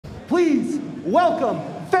please welcome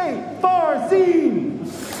Farzeen.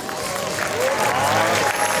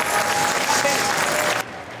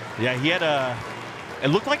 Yeah, he had a... It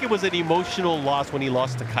looked like it was an emotional loss when he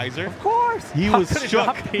lost to Kaiser. Of course. He was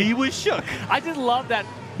shook. He was shook. I just love that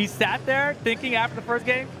he sat there thinking after the first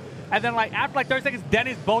game, and then after 30 seconds,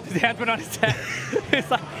 Dennis both his hands went on his head. it's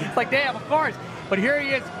like, damn, of course. But here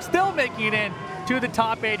he is, still making it in to the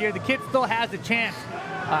top 8 here. The kid still has a chance.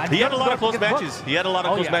 He had a lot of close matches. He had a lot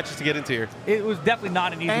of close matches to get into here. It was definitely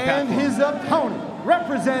not an easy path. And his opponent,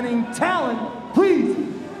 representing TALON, please,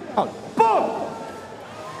 Book.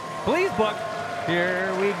 Please, Book.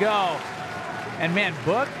 Here we go. And man,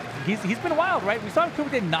 Book, he's been wild, right? We saw him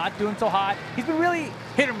Akuma not doing so hot. He's been really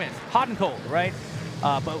hit or miss, hot and cold, right?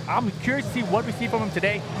 But I'm curious to see what we see from him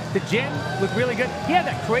today. The Jin looked really good. He had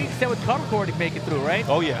that crazy set with cover core to make it through, right?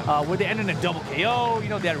 Oh, yeah. Where they ended in a double KO. You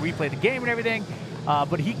know, they had to replay the game and everything.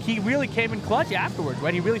 But he really came in clutch afterwards,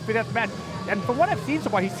 right? He really figured out the match. And from what I've seen so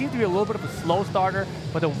far, he seems to be a little bit of a slow starter.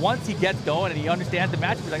 But then once he gets going and he understands the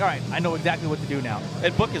match, he's like, all right, I know exactly what to do now.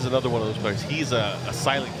 And Book is another one of those players. He's a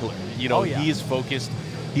silent killer. You know, he is focused.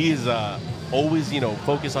 He is always,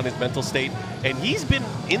 focused on his mental state. And he's been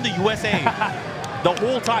in the USA the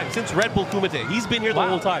whole time, since Red Bull Kumite. He's been here the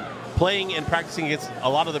whole time, playing and practicing against a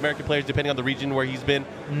lot of the American players, depending on the region where he's been.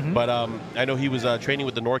 But I know he was training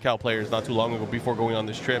with the NorCal players not too long ago before going on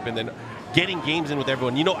this trip, and then getting games in with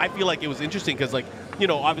everyone. You know, I feel like it was interesting because,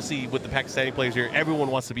 obviously with the Pakistani players here, everyone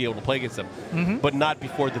wants to be able to play against them, but not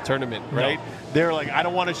before the tournament, right? No. They're like, I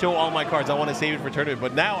don't want to show all my cards. I want to save it for tournament.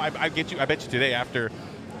 But now, I bet you today, after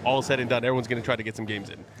all said and done, everyone's going to try to get some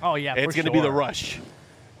games in. Oh, yeah, it's going to be the rush.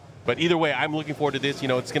 But either way, I'm looking forward to this. You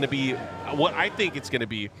know, it's going to be what I think it's going to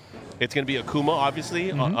be. It's going to be Akuma,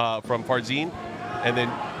 obviously, from Farzeen. And then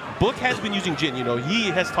Book has been using Jin. You know, he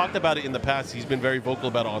has talked about it in the past. He's been very vocal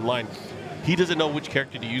about it online. He doesn't know which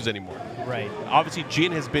character to use anymore. Right. Obviously,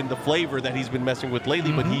 Jin has been the flavor that he's been messing with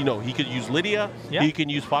lately, but he could use Lydia. Yeah. He can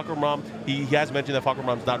use Fakrumram. He has mentioned that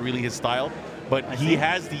Fakrumram's not really his style, but he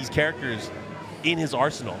has these characters in his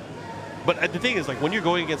arsenal. But the thing is, when you're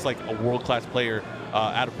going against, a world-class player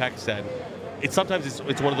out of Pakistan, sometimes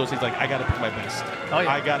it's one of those things I got to pick my best. Oh,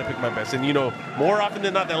 yeah. I got to pick my best. And, more often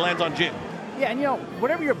than not, that lands on Jin. Yeah, and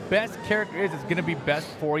whatever your best character is going to be best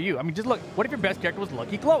for you. I mean, just look, what if your best character was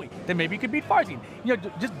Lucky Chloe? Then maybe you could beat Farzeen.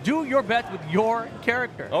 Just do your best with your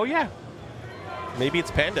character. Oh, yeah. Maybe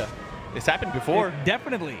it's Panda. It's happened before.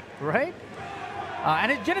 Definitely, right?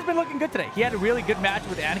 And Jin has been looking good today. He had a really good match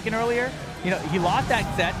with Anakin earlier. He lost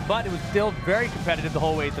that set, but it was still very competitive the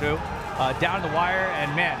whole way through. Down the wire,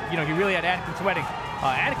 and man, he really had Anakin sweating.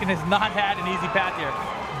 Anakin has not had an easy path here,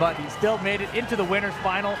 but he still made it into the winner's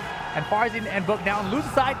final. And Farzeen and Book now on loser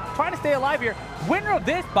side, trying to stay alive here. Winner of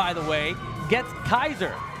this, by the way, gets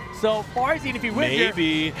Kaiser. So Farzeen, if he wins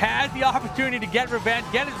here, has the opportunity to get revenge,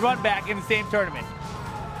 get his run back in the same tournament.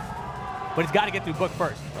 But he's got to get through Book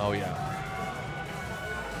first. Oh, yeah.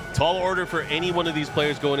 Tall order for any one of these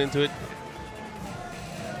players going into it.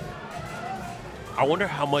 I wonder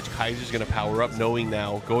how much Kaiser's going to power up, knowing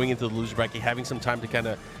now, going into the loser bracket, having some time to kind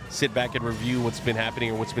of sit back and review what's been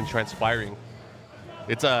happening or what's been transpiring.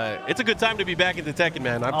 It's a good time to be back into Tekken,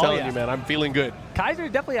 man. I'm telling you, man. I'm feeling good. Kaiser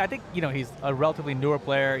definitely, I think, he's a relatively newer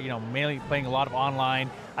player, mainly playing a lot of online.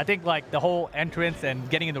 I think, the whole entrance and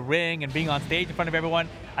getting in the ring and being on stage in front of everyone,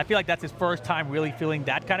 I feel like that's his first time really feeling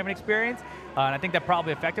that kind of an experience. And I think that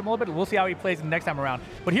probably affected him a little bit. We'll see how he plays the next time around.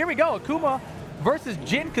 But here we go. Akuma versus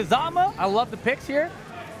Jin Kazama. I love the picks here.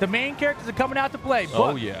 The main characters are coming out to play.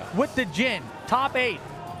 Oh, yeah. With the Jin. Top 8.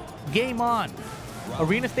 Game on.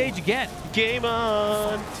 Arena stage again. Game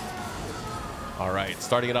on. All right,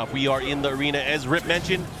 starting it off, we are in the arena, as Rip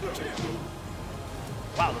mentioned.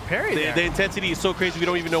 Wow, the parry there. The intensity is so crazy, we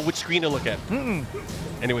don't even know which screen to look at.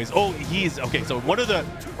 Anyways, okay, so one of the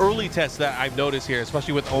early tests that I've noticed here,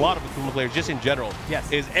 especially with a lot of Akuma players, just in general,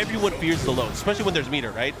 is everyone fears the lows, especially when there's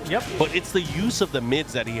meter, right? Yep. But it's the use of the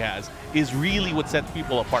mids that he has is really what sets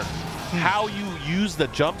people apart. How you use the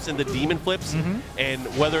jumps and the demon flips, and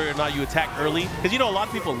whether or not you attack early. Because a lot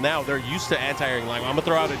of people now, they're used to anti-airing. I'm going to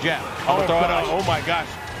throw out a jab. Oh my gosh,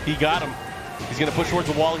 he got him. He's going to push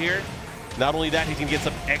towards the wall here. Not only that, he's going to get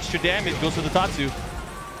some extra damage. Goes for the Tatsu.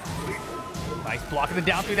 Nice blocking the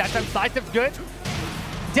down three that time. Side step's good.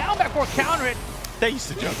 Down back for counter it. They used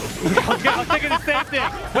to juggle. I was thinking the same thing.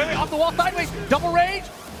 Wait, off the wall sideways. Double rage.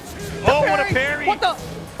 What a parry. What the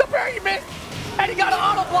parry missed. And he got an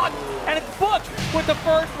auto block. And it's Book with the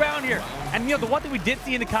first round here. And the one thing we did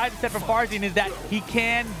see in the Kaiser set from Farzeen is that he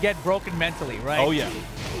can get broken mentally, right? Oh, yeah.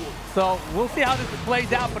 So we'll see how this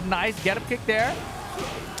plays out, but nice get-up kick there.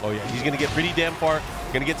 Oh, yeah, he's going to get pretty damn far.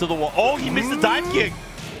 Going to get to the wall. Oh, he missed the dive kick.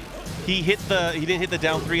 he didn't hit the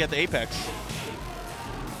down 3 at the apex.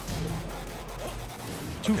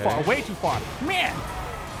 Too far, way too far. Man,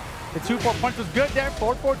 the 2-4 punch was good there.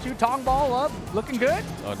 4-4-2 Tong ball up, looking good.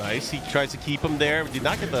 Oh, nice. He tries to keep him there. Did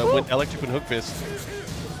not get the electric and hook fist.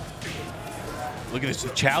 Look at this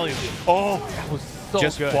challenge. Oh, that was so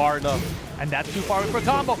just good. Far enough. And that's too far for a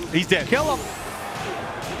combo. He's dead. Kill him.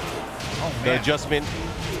 Oh, man. The adjustment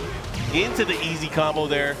into the easy combo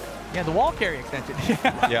there. Yeah, the wall carry extension.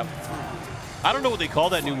 Yeah. I don't know what they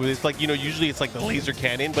call that new move. It's like, you know, usually it's like the laser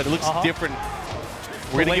cannon, but it looks different.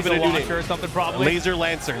 We're going to give it a new name. Or something probably. Laser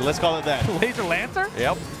Lancer. Let's call it that. Laser Lancer?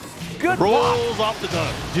 Yep. Good Rolls block. off the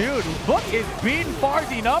tongue. Dude, Book is beating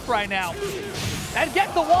Farzeen up right now. And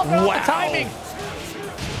get the wall off the timing.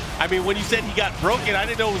 I mean, when you said he got broken, I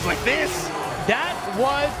didn't know it was like this. That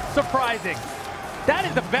was surprising. That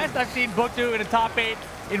is the best I've seen Book do in a top 8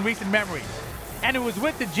 in recent memory. And it was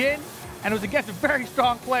with the Jin, and it was against a very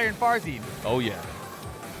strong player in Farzeen. Oh, yeah.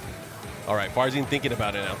 All right, Farzeen thinking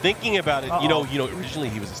about it now. Thinking about it, you know, originally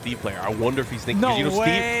he was a Steve player. I wonder if he's thinking, no you know,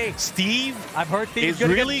 way. Steve I've heard Steve is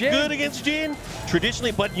really good against Jin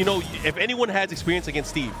traditionally, but you know, if anyone has experience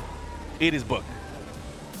against Steve, it is Book.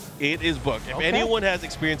 It is Book. If anyone has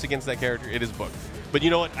experience against that character, it is Book. But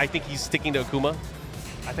you know what? I think he's sticking to Akuma.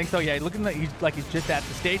 I think so, yeah. Looking like he's just at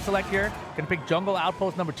the stage select here. Gonna pick jungle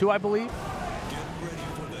outpost number 2, I believe.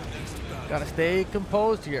 Gotta stay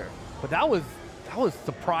composed here. But that was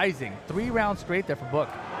surprising. 3 rounds straight there for Book.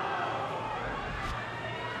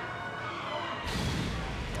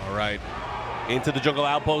 All right. Into the jungle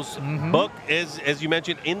outpost. Book is, as you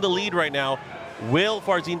mentioned, in the lead right now. Will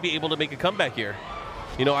Farzeen be able to make a comeback here?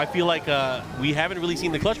 You know, I feel like we haven't really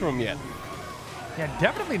seen the clutch from him yet. Yeah,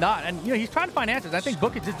 definitely not. And, you know, he's trying to find answers. I think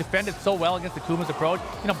Book has just defended so well against Akuma's approach.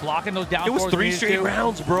 You know, blocking those down. It was 3 straight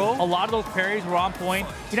rounds, bro. A lot of those parries were on point.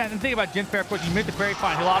 You know, and the thing about Jin's parry, of course, you missed the parry,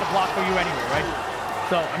 fine. He'll auto block for you anyway, right?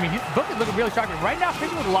 So, I mean, Book is looking really sharp. Right now,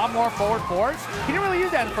 pitching with a lot more forward fours. He didn't really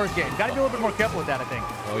use that in the first game. Got to be a little bit more careful with that, I think.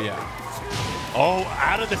 Oh, yeah. Oh,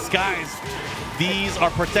 out of the skies. These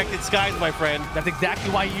are protected skies, my friend. That's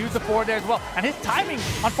exactly why he used the forward there as well. And his timing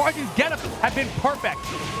on Farzeen's getup have been perfect.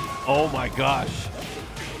 Oh, my gosh.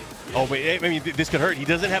 Oh, wait, I mean, this could hurt. He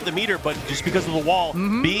doesn't have the meter, but just because of the wall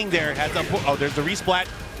being there, has to oh, there's the resplat.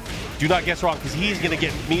 Do not guess wrong, because he's going to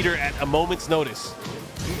get meter at a moment's notice.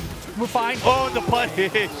 We're fine. Oh, the punish.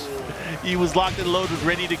 He was locked and loaded,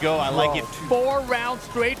 ready to go. I like it. 4 rounds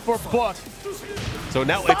straight for Book. So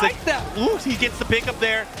now it's like, ooh, he gets the pick up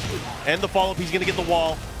there, and the follow-up. He's going to get the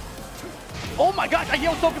wall. Oh, my gosh. I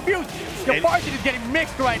was so confused. The Farzeen is getting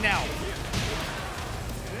mixed right now.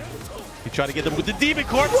 He tried to get them with the Demon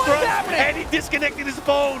Corpse thrust, and he disconnected his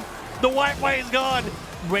phone. The Wi-Fi is gone.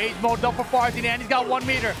 Rage mode up for Farzeen, and he's got 1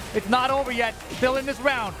 meter. It's not over yet. Still in this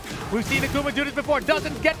round. We've seen Akuma do this before.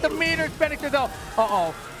 Doesn't get the meter expenditure, though.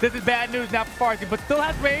 Uh-oh. This is bad news now for Farzeen, but still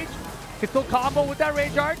has rage. Can still combo with that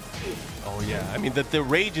rage art. Oh, yeah. I mean, the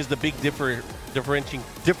rage is the big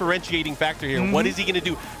differentiating factor here. What is he going to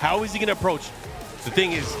do? How is he going to approach? The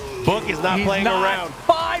thing is, Book is not playing around.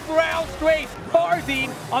 5 rounds straight.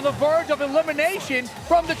 Farzeen on the verge of elimination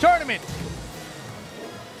from the tournament.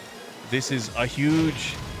 This is a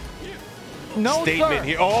huge statement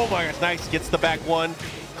here. Oh my gosh, nice. Gets the back one.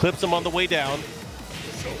 Clips him on the way down.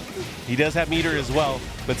 He does have meter as well.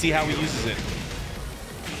 Let's see how he uses it.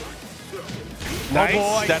 Nice.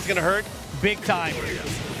 Oh boy. That's going to hurt. Big time.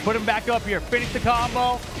 Put him back up here. Finish the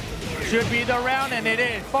combo. Should be the round, and it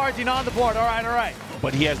is. Farzeen on the board. All right, all right.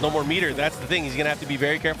 But he has no more meter. That's the thing. He's going to have to be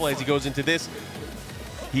very careful as he goes into this.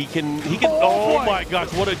 He can, oh my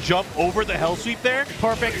gosh, what a jump over the hell sweep there.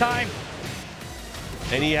 Perfect time.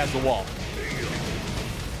 And he has the wall.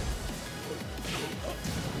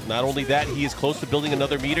 Not only that, he is close to building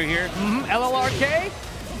another meter here. LLRK.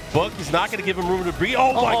 Book is not going to give him room to breathe.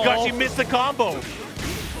 Oh my gosh, he missed the combo.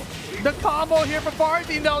 The combo here for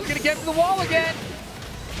Farzeen, though, is going to get to the wall again.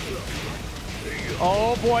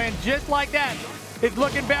 Oh boy, and just like that, it's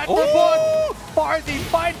looking bad for Book. Farzeen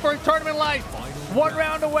fight for his tournament life. 1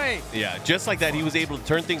 round away. Yeah, just like that, he was able to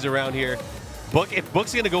turn things around here. Book, if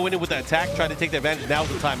Book's going to go in with that attack, try to take the advantage, now's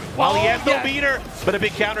the time. While he has no meter, but a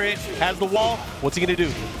big counter hit, has the wall, what's he going to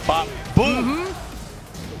do? Pop, boom.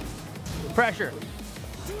 Pressure.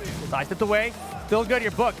 Side stepped away. Still good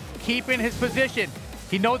here. Book keeping his position.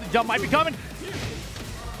 He knows the jump might be coming.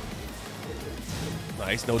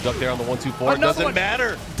 Nice, no duck there on the 1-2-4. Doesn't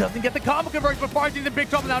matter. Doesn't get the combo conversion, but Farzeen's in big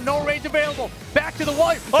trouble now. No range available. Back to the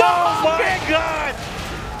wall. Oh my God!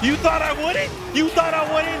 You thought I wouldn't? You thought I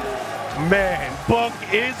wouldn't? Man, Book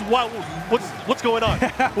is what's going on?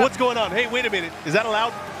 What's going on? Hey, wait a minute. Is that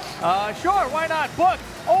allowed? Sure, why not? Book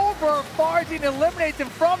over Farzeen, eliminates him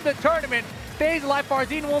from the tournament. Stays alive.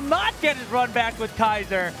 Farzeen will not get his run back with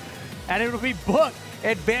Kaiser. And it will be Book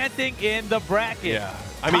advancing in the bracket. Yeah.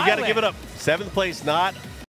 I mean, you got to give it up. 7th place, not